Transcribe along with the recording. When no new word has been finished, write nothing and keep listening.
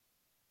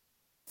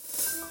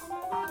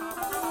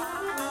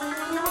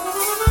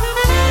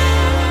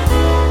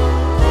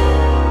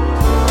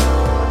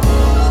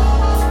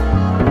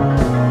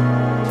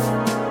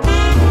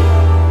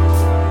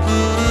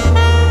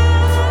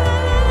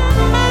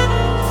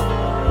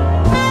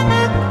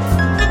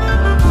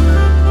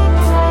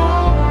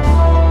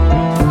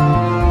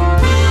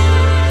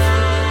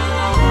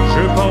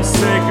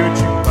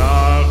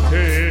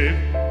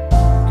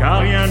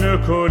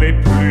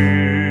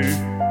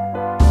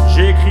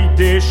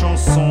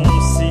chansons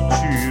si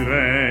tu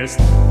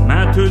restes.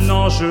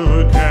 Maintenant je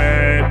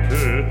regrette,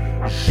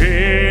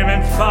 j'ai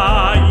même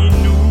failli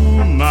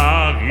nous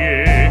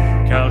marier,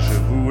 car je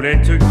voulais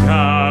te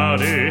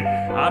garder.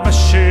 Ah ma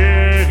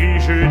chérie,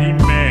 je dis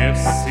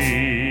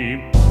merci.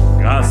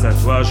 Grâce à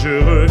toi je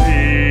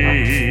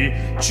revis.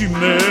 Tu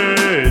me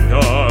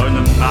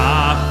donnes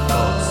ma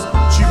force,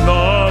 tu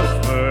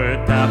m'offres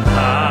ta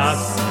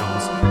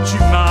patience, tu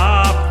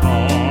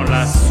m'apprends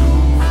la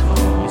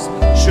souffrance.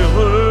 Je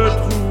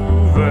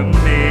retrouve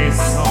mes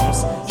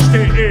sens. Je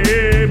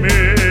t'ai aimé,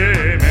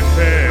 mais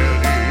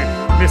perdu,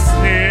 mais ce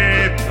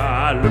n'est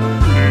pas le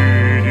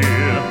plus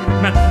dur.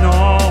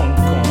 Maintenant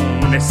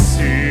qu'on est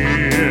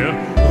sûr,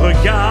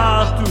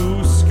 regarde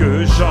tout ce que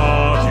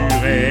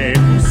j'endurais.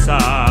 Pour ça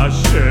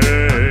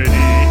je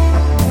dis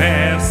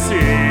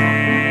merci.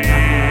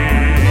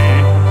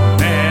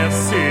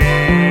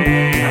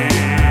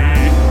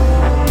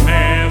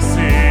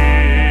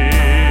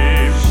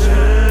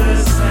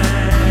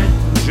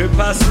 Je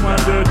passe moins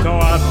de temps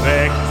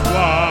avec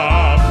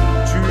toi,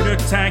 tu ne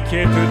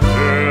t'inquiètes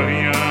de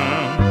rien.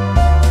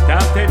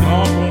 T'as peut-être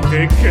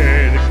rencontré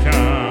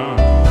quelqu'un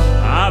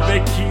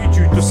avec qui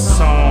tu te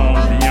sens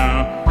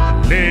bien.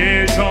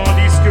 Les gens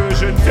disent que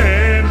je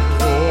t'aime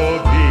trop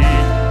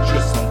vite, je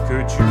sens que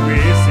tu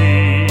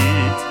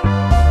hésites.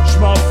 Je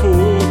m'en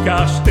fous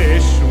car je t'ai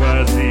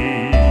choisi.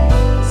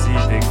 Si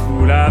t'es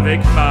cool avec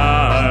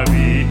ma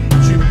vie,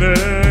 tu me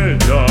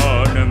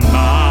donnes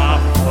ma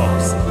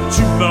force,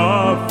 tu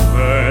m'offres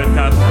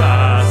ta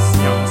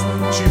patience,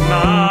 tu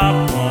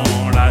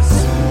m'apprends la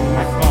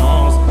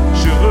souffrance.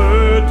 Je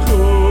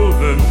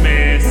retrouve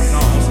mes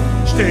sens.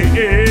 Je t'ai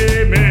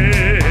aimé,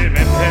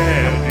 mais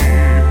perdu,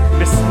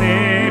 mais ce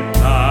n'est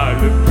pas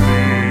le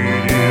plus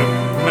dur.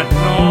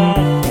 Maintenant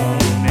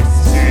on est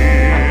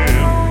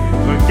sûr,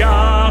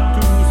 regarde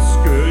tout ce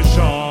que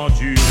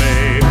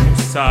j'endurais.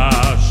 Pour ça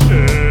je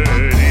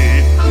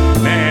dis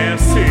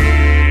merci.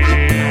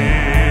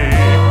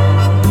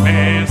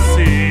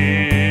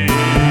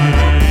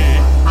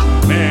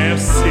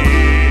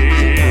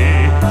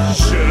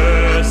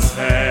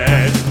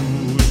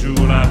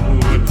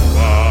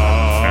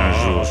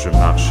 Je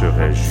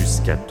marcherai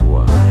jusqu'à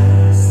toi,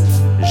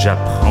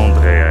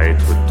 j'apprendrai à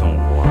être ton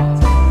roi.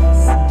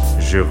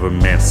 Je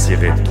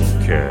remercierai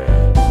ton cœur,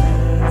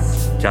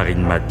 car il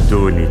m'a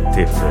donné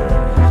tes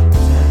peurs.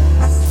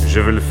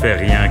 Je veux le faire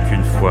rien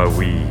qu'une fois,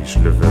 oui, je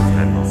le veux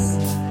vraiment.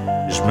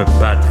 Je me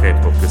battrai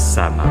pour que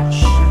ça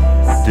marche.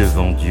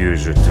 Devant Dieu,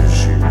 je te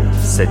jure,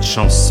 cette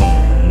chanson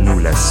nous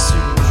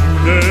l'assure.